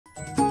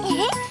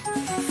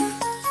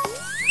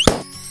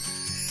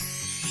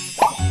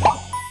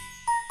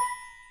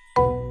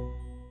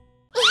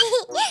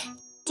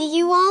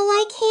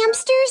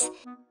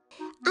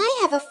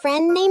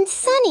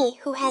Sunny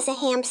who has a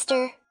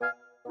hamster.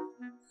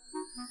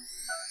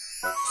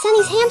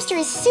 Sunny's hamster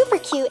is super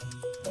cute,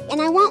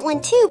 and I want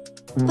one too,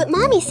 but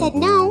Mommy said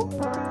no.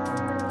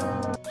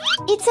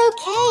 It's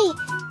okay,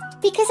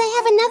 because I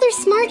have another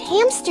smart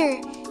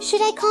hamster.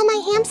 Should I call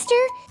my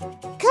hamster?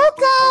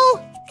 Coco!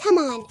 Come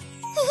on.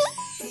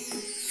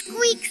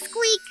 Squeak,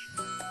 squeak.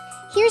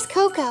 Here's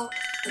Coco.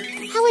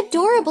 How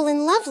adorable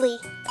and lovely.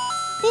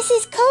 This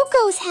is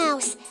Coco's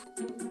house.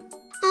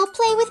 I'll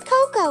play with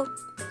Coco.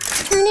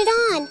 Turn it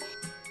on.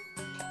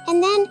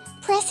 And then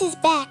press his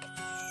back.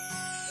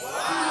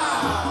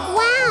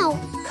 Wow!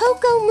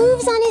 Coco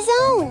moves on his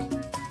own.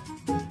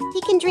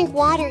 He can drink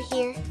water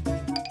here.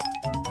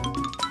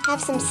 Have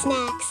some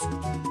snacks.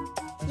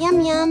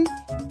 Yum yum.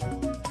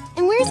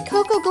 And where's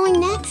Coco going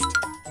next?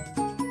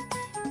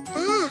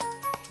 Ah,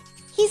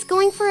 he's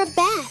going for a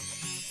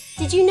bath.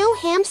 Did you know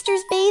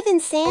hamsters bathe in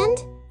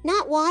sand,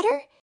 not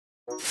water?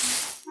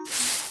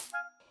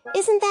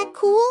 Isn't that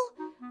cool?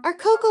 Our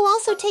Coco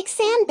also takes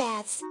sand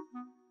baths.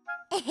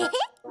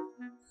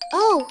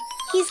 Oh,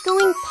 he's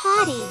going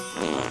potty.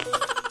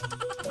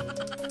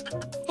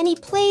 And he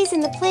plays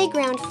in the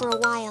playground for a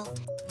while.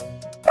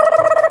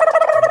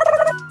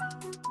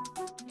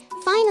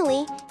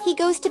 Finally, he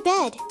goes to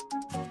bed.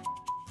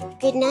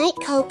 Good night,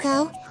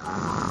 Coco.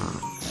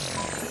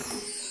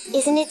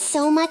 Isn't it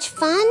so much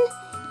fun?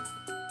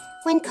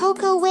 When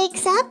Coco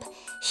wakes up,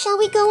 shall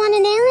we go on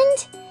an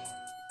errand?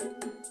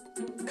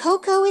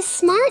 Coco is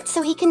smart,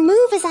 so he can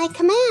move as I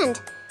command.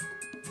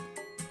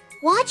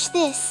 Watch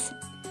this.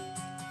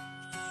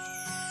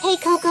 Hey,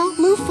 Coco,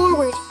 move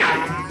forward.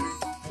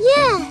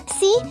 Yeah,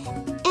 see?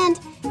 And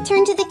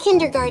turn to the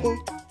kindergarten.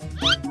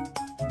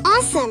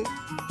 Awesome.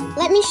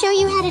 Let me show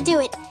you how to do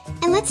it,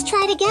 and let's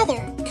try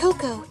together.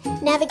 Coco,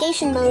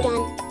 navigation mode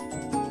on.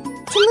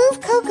 To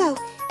move Coco,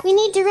 we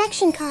need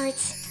direction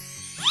cards.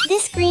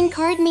 This green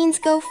card means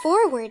go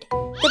forward.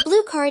 The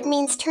blue card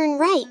means turn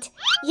right.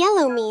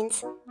 Yellow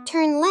means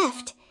turn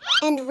left.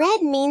 And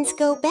red means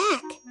go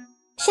back.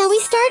 Shall we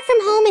start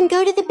from home and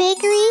go to the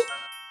bakery?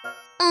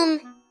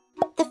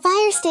 The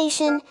fire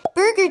station,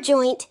 burger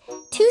joint,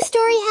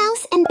 two-story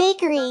house, and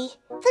bakery.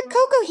 Put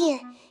Coco here.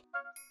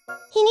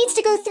 He needs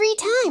to go 3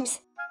 times.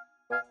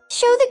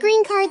 Show the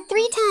green card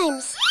 3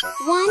 times.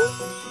 1,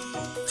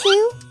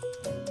 2,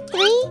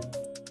 3.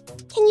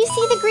 Can you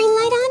see the green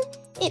light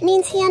on? It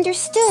means he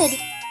understood.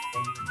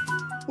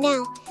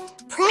 Now,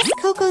 press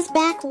Coco's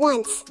back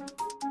once.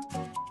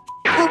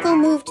 Coco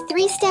moved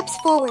 3 steps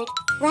forward,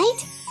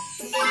 right?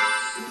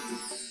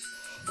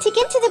 To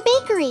get to the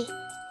bakery,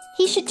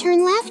 he should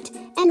turn left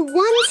and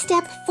 1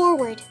 step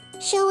forward.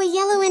 Show a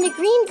yellow and a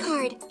green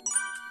card.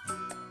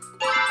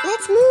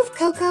 Let's move,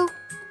 Coco.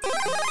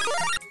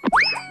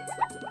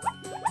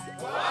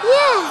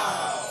 Yeah!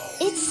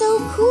 It's so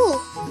cool.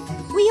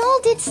 We all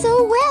did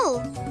so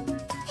well.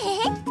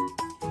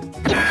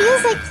 It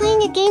feels like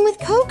playing a game with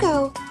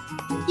Coco.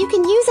 You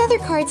can use other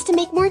cards to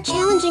make more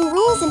challenging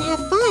rules and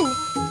have fun.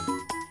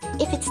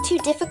 If it's too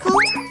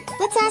difficult,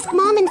 let's ask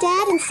Mom and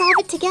Dad and solve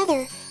it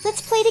together.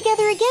 Let's play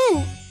together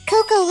again.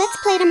 Coco, let's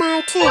play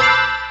tomorrow too.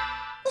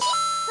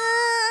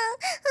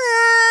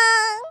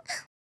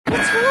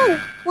 What's wrong?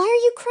 Why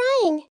are you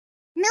crying?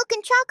 Milk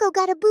and Choco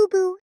got a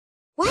boo-boo.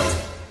 What?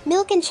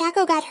 Milk and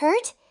Choco got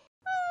hurt?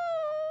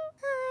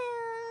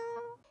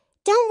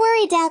 Don't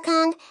worry,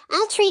 Dalkong.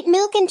 I'll treat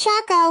Milk and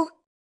Choco.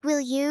 Will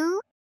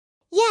you?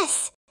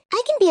 Yes,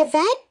 I can be a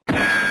vet.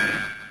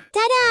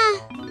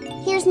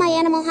 Ta-da! Here's my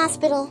animal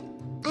hospital.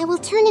 I will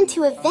turn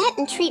into a vet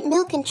and treat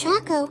Milk and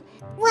Choco.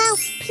 Well,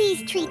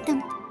 please treat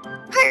them.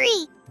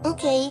 Hurry!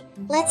 Okay,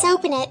 let's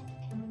open it.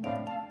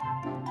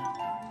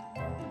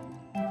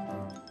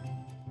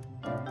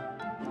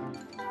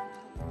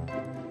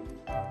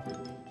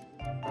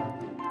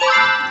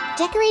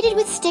 Decorated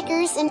with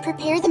stickers and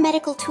prepare the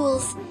medical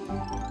tools.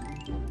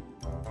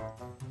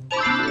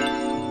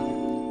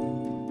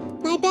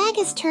 My bag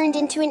is turned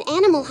into an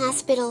animal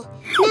hospital.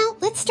 Now,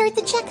 let's start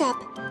the checkup.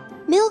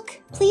 Milk,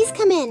 please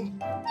come in.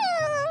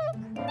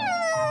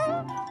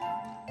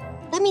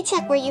 Let me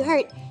check where you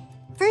hurt.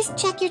 First,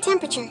 check your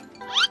temperature.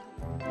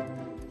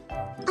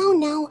 Oh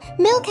no,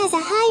 Milk has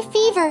a high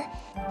fever.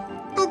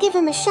 I'll give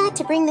him a shot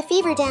to bring the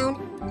fever down.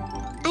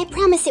 I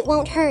promise it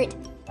won't hurt.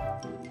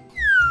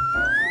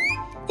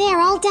 There,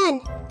 all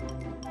done.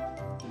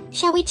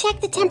 Shall we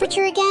check the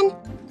temperature again?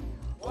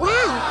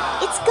 Wow,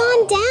 it's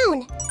gone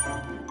down.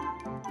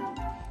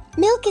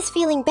 Milk is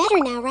feeling better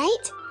now,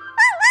 right?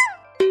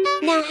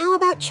 Now how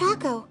about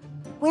Choco?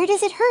 Where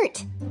does it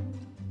hurt?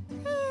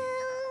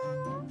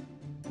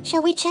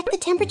 Shall we check the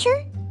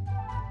temperature?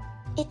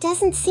 It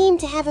doesn't seem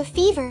to have a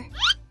fever.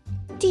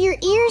 Do your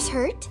ears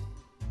hurt?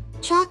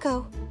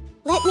 Choco,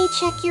 let me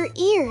check your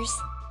ears.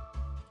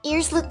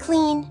 Ears look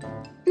clean.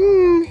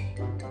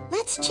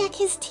 Let's check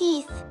his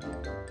teeth.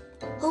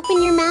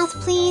 Open your mouth,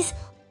 please.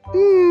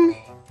 Oh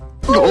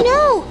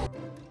no!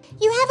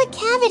 You have a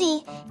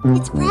cavity.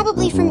 It's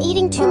probably from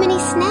eating too many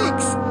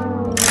snacks.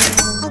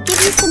 I'll give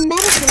you some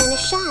medicine and a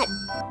shot.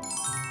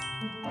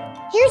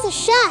 Here's a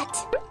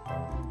shot.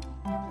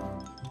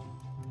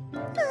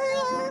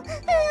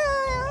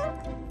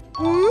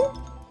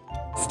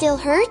 still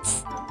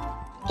hurts?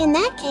 In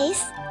that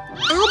case,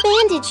 I'll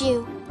bandage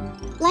you.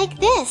 Like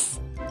this.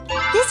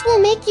 This will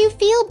make you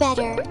feel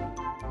better.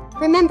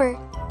 Remember,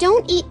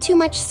 don't eat too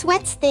much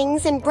sweats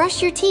things and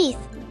brush your teeth.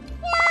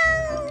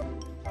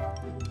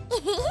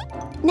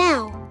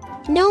 Now,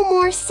 no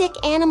more sick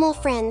animal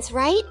friends,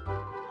 right?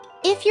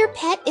 If your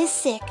pet is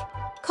sick,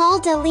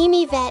 call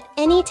Dalimi Vet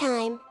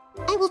anytime.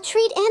 I will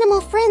treat animal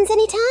friends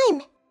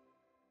anytime.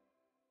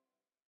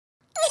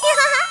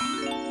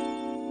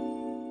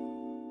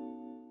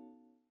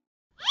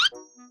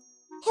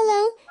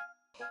 Hello.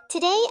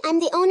 Today I'm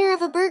the owner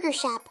of a burger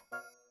shop.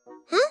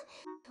 Huh?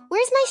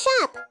 Where's my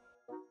shop?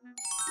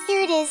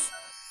 Here it is.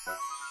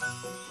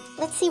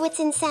 Let's see what's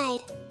inside.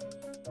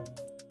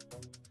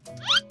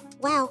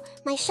 Wow,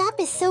 my shop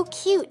is so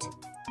cute.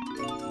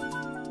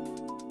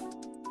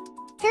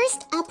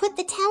 First, I'll put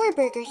the tower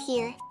burger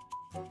here.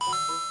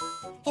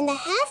 And the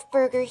half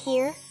burger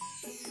here.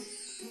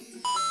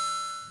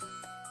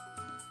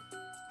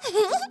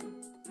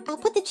 I'll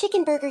put the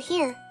chicken burger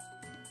here.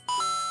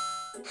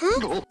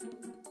 Huh?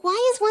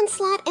 Why is one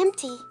slot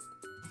empty?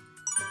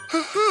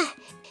 Haha,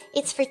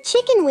 it's for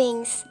chicken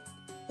wings.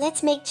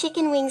 Let's make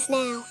chicken wings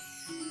now.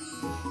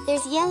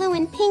 There's yellow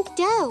and pink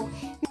dough.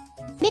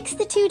 Mix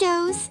the two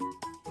doughs.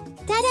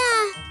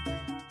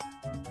 Ta-da!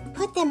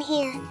 Put them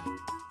here.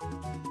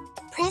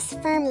 Press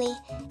firmly.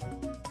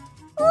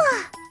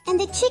 And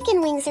the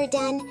chicken wings are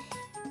done.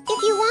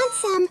 If you want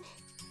some,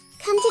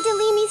 come to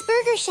Dalimi's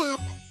Burger Shop.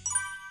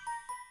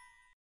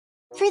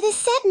 For the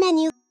set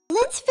menu,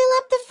 let's fill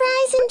up the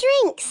fries and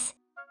drinks.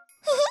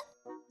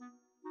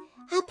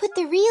 I'll put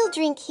the real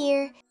drink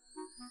here.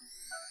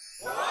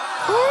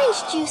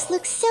 Orange juice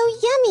looks so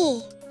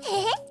yummy.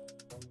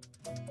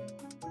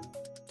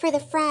 For the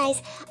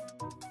fries,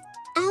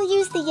 I'll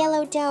use the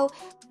yellow dough.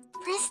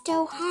 Press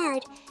dough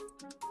hard.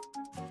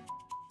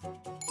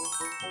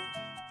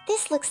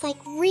 This looks like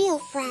real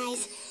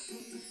fries.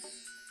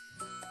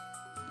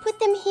 Put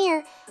them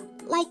here,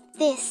 like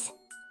this.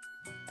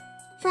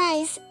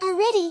 Fries are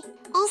ready,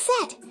 all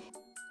set.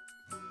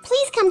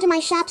 Please come to my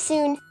shop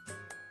soon.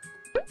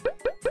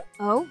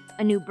 Oh,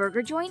 a new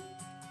burger joint?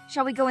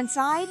 Shall we go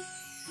inside?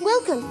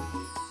 Welcome.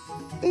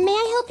 May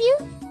I help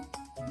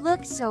you?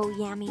 Looks so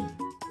yummy.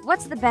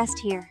 What's the best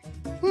here?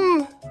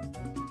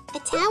 A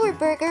tower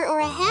burger or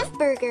a half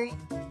burger?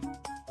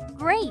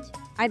 Great!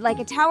 I'd like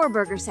a tower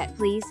burger set,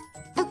 please.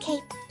 Okay,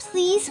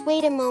 please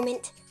wait a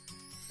moment.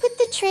 Put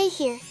the tray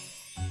here.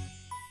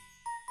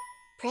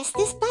 Press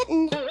this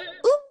button.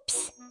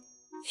 Oops!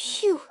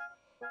 Phew!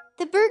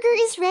 The burger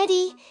is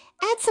ready.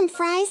 Add some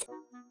fries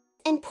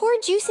and pour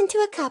juice into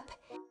a cup.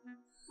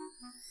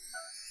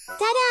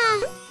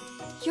 Ta-da!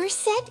 Your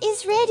set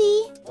is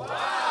ready.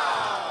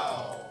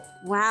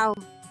 Wow!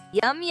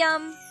 Yum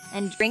yum!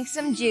 And drink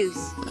some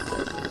juice.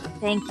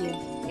 Thank you.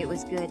 It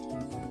was good.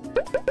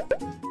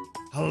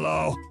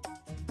 Hello.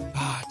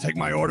 Take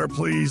my order,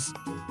 please.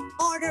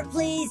 Order,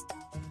 please.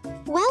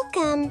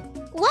 Welcome.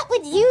 What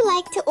would you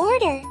like to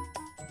order?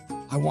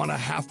 I want a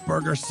half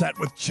burger set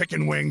with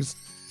chicken wings.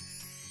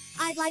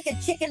 I'd like a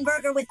chicken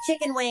burger with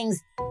chicken wings.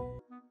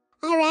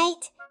 All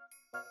right.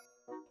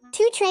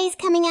 2 trays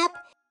coming up.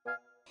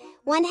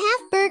 1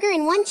 half burger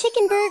and 1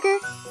 chicken burger.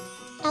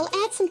 I'll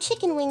add some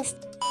chicken wings.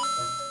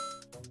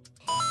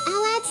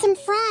 I'll add some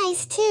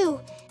fries, too.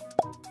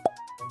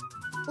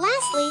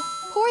 Lastly,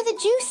 pour the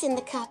juice in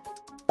the cup.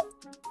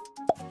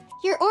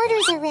 Your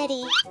orders are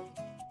ready.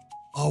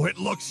 Oh, it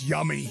looks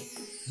yummy.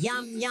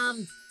 Yum,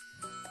 yum.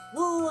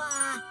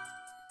 Woo-ah.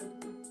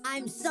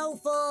 I'm so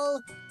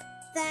full.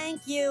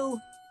 Thank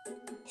you.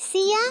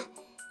 See ya?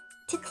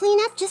 To clean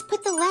up, just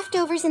put the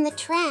leftovers in the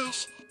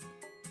trash.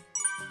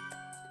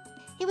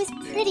 It was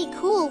pretty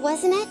cool,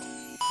 wasn't it?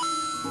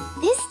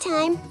 This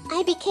time,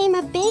 I became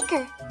a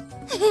baker.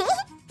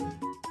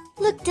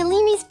 Look,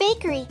 Dalimi's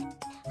bakery.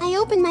 I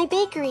opened my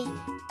bakery.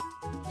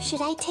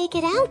 Should I take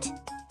it out?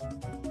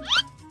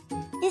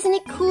 Isn't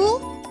it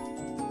cool?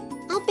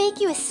 I'll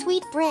bake you a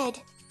sweet bread.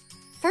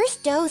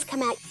 First doughs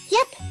come out.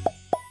 Yep.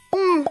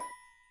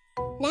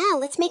 Now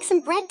let's make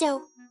some bread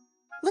dough.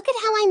 Look at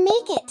how I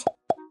make it.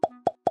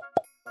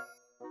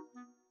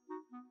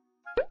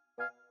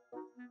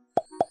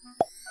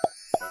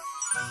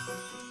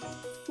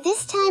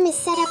 This time is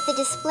set up the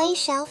display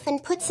shelf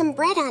and put some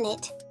bread on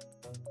it.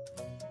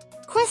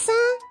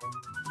 Croissant,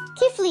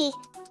 kifli,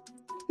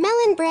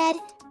 melon bread,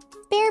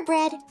 bear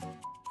bread,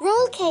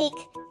 roll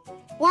cake,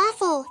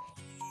 waffle,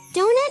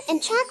 donut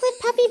and chocolate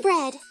puppy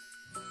bread.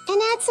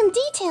 And add some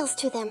details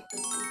to them.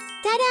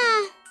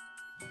 Ta-da!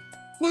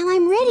 Now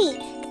I'm ready.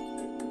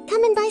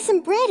 Come and buy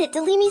some bread at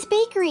Dalimi's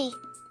bakery.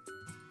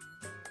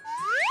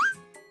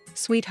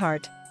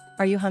 Sweetheart,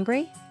 are you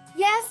hungry?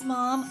 Yes,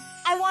 Mom.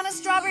 I want a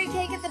strawberry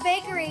cake at the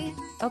bakery.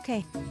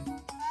 Okay.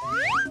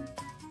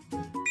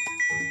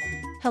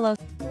 Hello.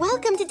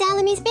 Welcome to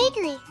Dalimi's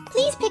bakery.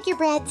 Please pick your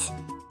breads.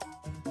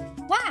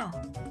 Wow.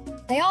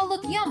 They all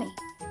look yummy.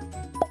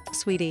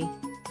 Sweetie,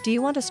 do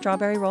you want a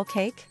strawberry roll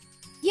cake?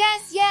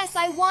 Yes,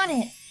 I want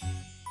it.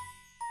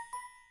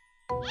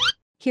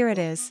 Here it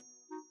is.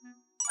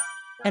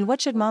 And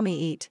what should Mommy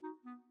eat?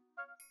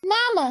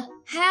 Mama,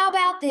 how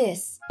about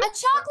this? A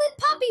chocolate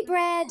puppy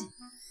bread.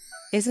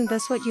 Isn't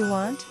this what you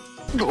want?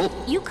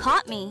 You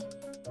caught me.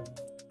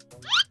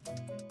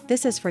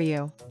 This is for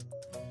you.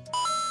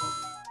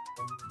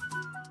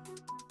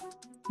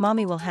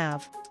 Mommy will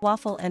have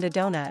waffle and a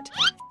donut.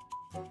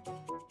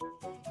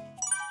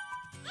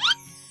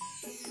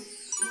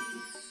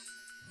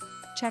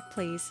 Check,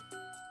 please.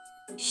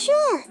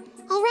 Sure,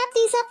 I'll wrap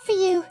these up for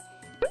you.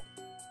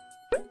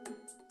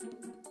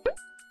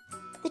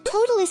 The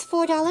total is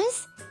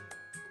 $4.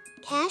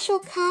 Cash or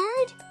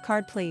card?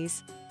 Card,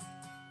 please.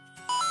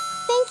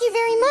 Thank you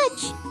very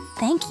much.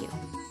 Thank you.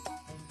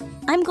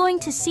 I'm going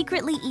to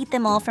secretly eat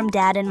them all from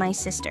Dad and my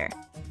sister.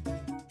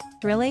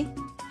 Really?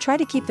 Try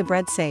to keep the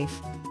bread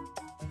safe.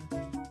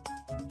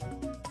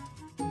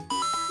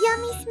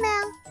 Yummy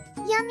smell.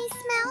 Yummy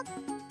smell.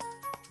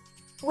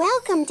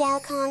 Welcome,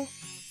 Dalkong.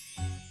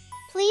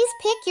 Please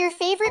pick your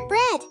favorite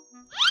bread.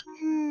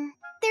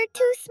 They're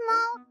too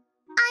small.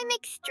 I'm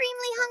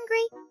extremely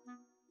hungry.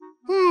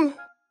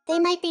 They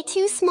might be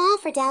too small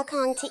for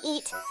Dalkong to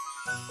eat.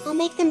 I'll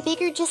make them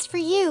bigger just for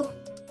you.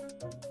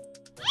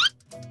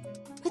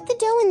 Put the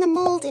dough in the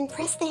mold and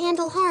press the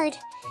handle hard.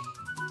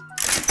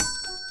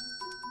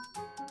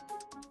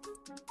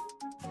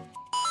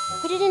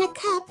 Put it in a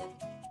cup.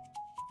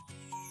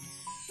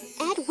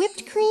 Add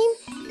whipped cream.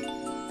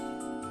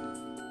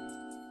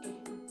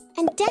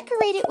 And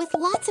decorate it with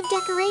lots of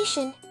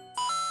decoration.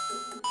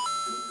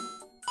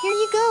 Here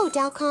you go,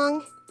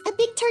 Dalkong. A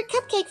big tart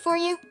cupcake for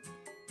you.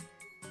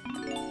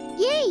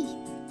 Yay!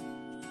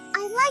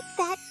 I like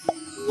that.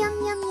 Yum,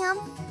 yum, yum.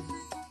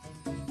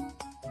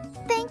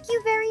 Thank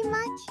you very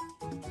much.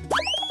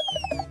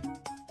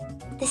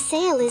 The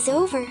sale is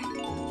over.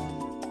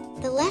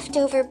 The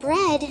leftover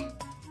bread.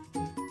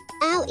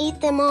 I'll eat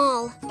them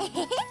all.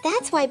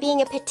 That's why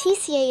being a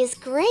patissier is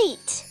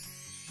great.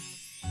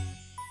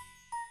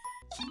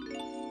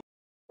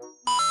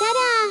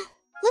 Ta-da!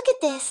 Look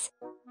at this.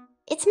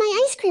 It's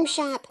my ice cream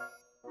shop.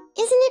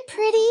 Isn't it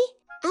pretty?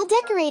 I'll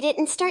decorate it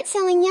and start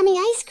selling yummy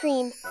ice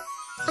cream.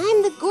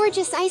 I'm the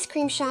gorgeous ice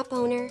cream shop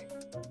owner.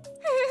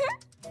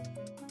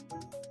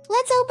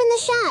 Let's open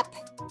the shop.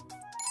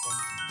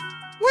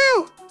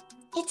 Wow!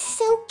 It's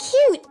so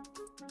cute!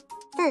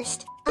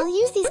 First, I'll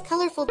use these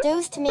colorful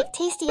doughs to make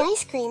tasty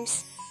ice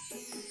creams.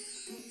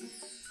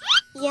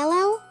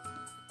 Yellow?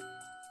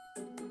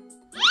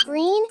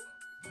 Green?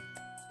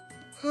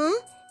 Huh?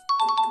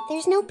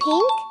 There's no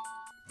pink?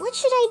 What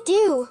should I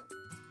do?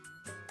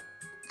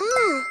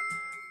 Ah!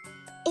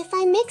 If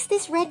I mix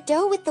this red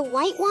dough with the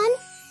white one,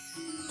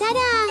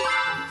 ta-da!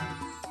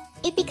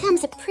 It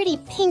becomes a pretty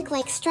pink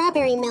like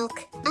strawberry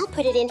milk. I'll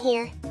put it in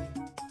here.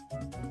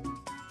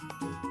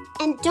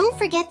 And don't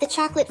forget the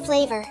chocolate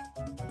flavor.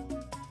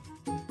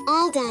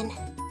 All done.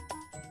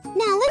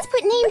 Now let's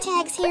put name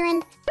tags here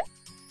and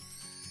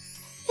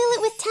fill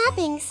it with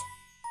toppings.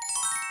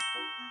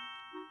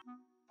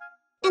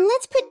 And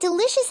let's put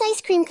delicious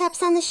ice cream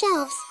cups on the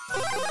shelves.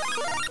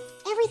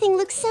 Everything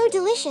looks so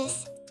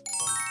delicious.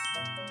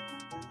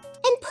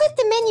 And put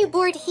the menu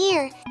board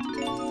here.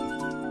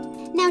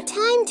 Now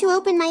time to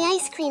open my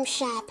ice cream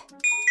shop.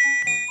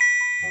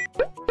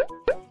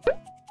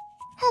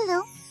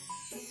 Hello.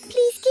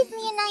 Please give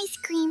me an ice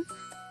cream.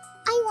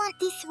 I want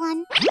this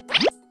one.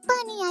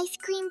 Bunny ice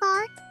cream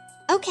bar.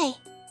 Okay.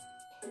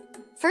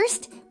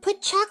 First,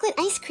 put chocolate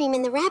ice cream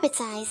in the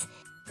rabbit's eyes.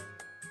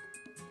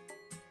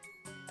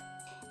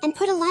 And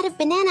put a lot of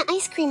banana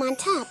ice cream on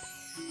top.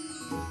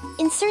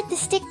 Insert the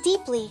stick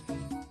deeply.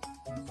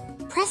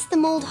 Press the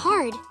mold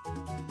hard.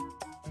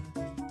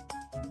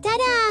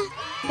 Ta-da!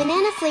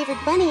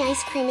 Banana-flavored bunny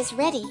ice cream is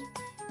ready.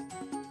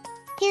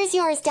 Here's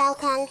yours,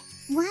 Dalkong.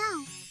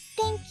 Wow.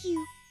 Thank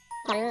you.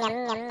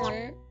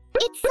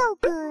 It's so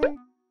good.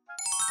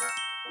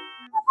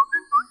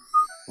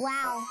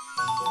 Wow,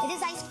 it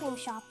is ice cream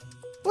shop.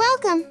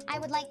 Welcome. I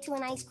would like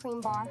an ice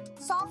cream bar,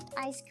 soft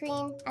ice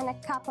cream, and a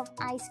cup of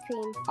ice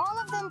cream. All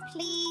of them,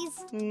 please.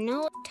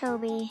 No,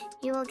 Toby.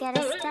 You will get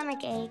a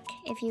stomach ache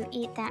if you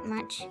eat that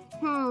much.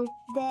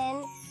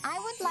 Then I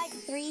would like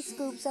 3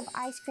 scoops of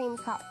ice cream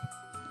cup.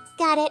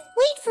 Got it.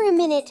 Wait for a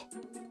minute.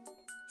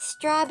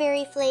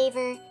 Strawberry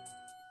flavor,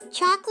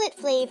 chocolate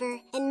flavor,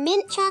 and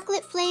mint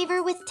chocolate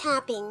flavor with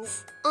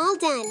toppings. All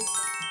done.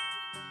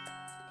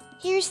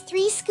 Here's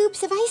 3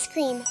 scoops of ice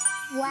cream.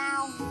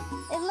 Wow,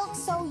 it looks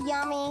so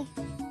yummy.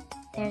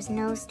 There's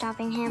no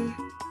stopping him.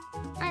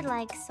 I'd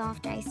like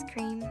soft ice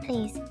cream,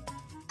 please.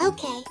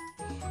 Okay,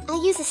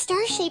 I'll use a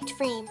star-shaped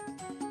frame.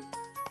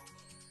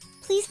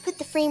 Please put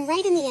the frame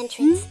right in the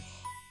entrance.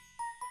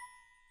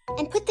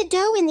 And put the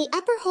dough in the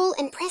upper hole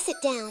and press it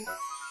down.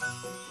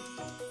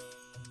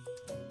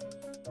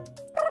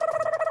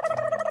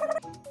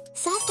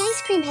 Soft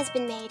ice cream has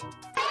been made.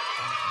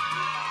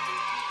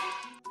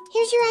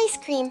 Here's your ice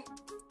cream.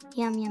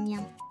 Yum, yum,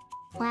 yum.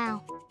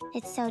 Wow,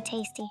 it's so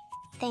tasty.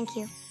 Thank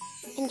you.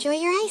 Enjoy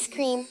your ice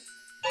cream.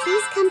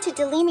 Please come to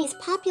Dalimi's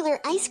popular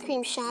ice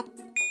cream shop.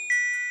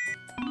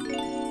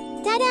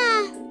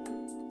 Ta-da!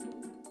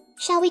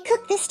 Shall we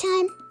cook this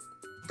time?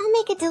 I'll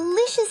make a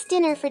delicious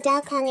dinner for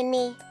Dalkong and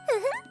me.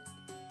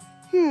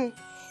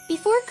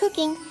 Before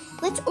cooking,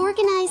 let's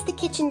organize the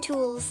kitchen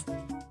tools.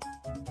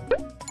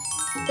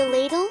 The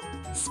ladle,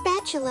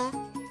 spatula,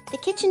 the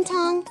kitchen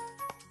tong,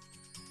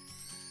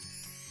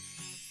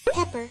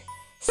 pepper,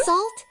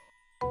 salt,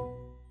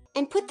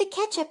 and put the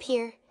ketchup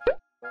here.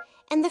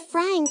 And the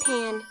frying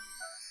pan.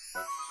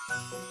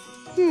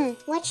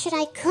 What should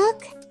I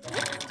cook?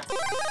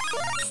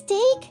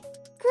 Steak?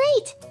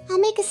 Great! I'll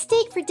make a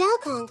steak for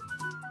Dalkong.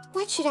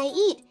 What should I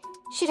eat?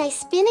 Should I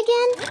spin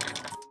again?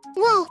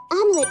 Well,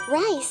 omelet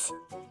rice.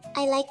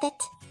 I like that.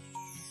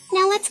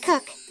 Now let's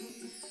cook.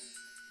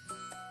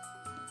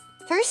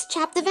 First,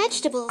 chop the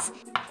vegetables.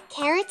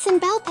 Carrots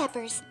and bell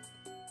peppers.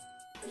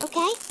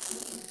 Okay?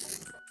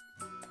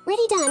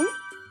 Ready, done.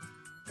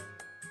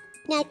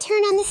 Now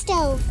turn on the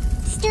stove.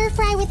 Stir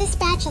fry with a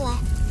spatula.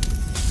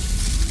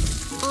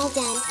 All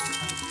done.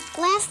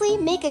 Lastly,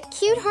 make a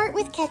cute heart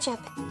with ketchup.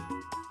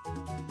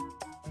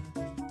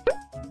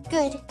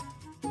 Good.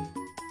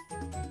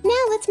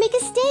 Now let's make a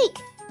steak.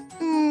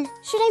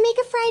 Should I make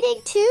a fried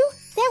egg too?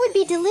 That would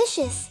be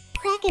delicious.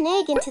 Crack an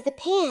egg into the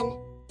pan.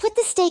 Put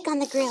the steak on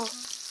the grill.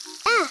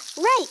 Ah,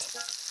 right.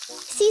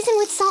 Season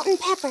with salt and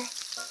pepper.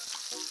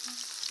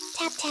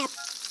 Tap, tap.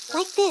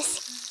 Like this.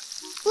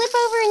 Flip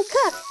over and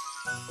cook.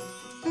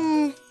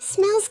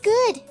 Smells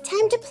good.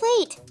 Time to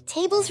plate.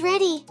 Table's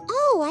ready.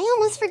 Oh, I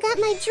almost forgot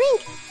my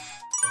drink.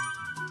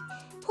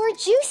 Pour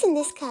juice in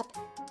this cup.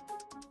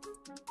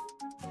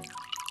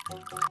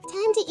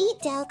 Time to eat,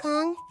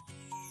 Dalkong.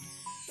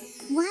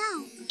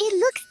 Wow, it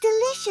looks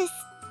delicious.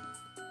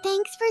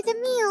 Thanks for the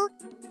meal.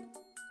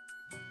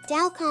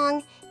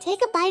 Dalkong,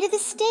 take a bite of the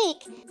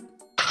steak.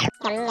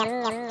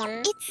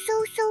 It's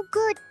so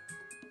good.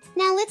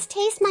 Now let's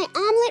taste my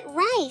omelet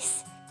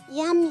rice.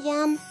 Yum,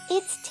 yum.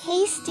 It's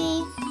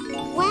tasty.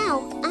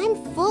 Wow, I'm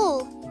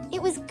full.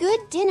 It was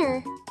good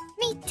dinner.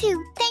 Me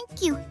too,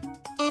 thank you.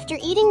 After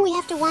eating, we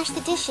have to wash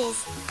the dishes.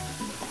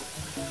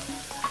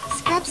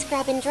 Scrub,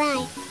 scrub, and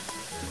dry.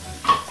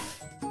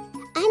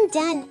 I'm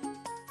done.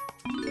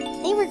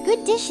 They were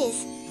good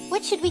dishes.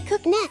 What should we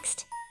cook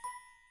next?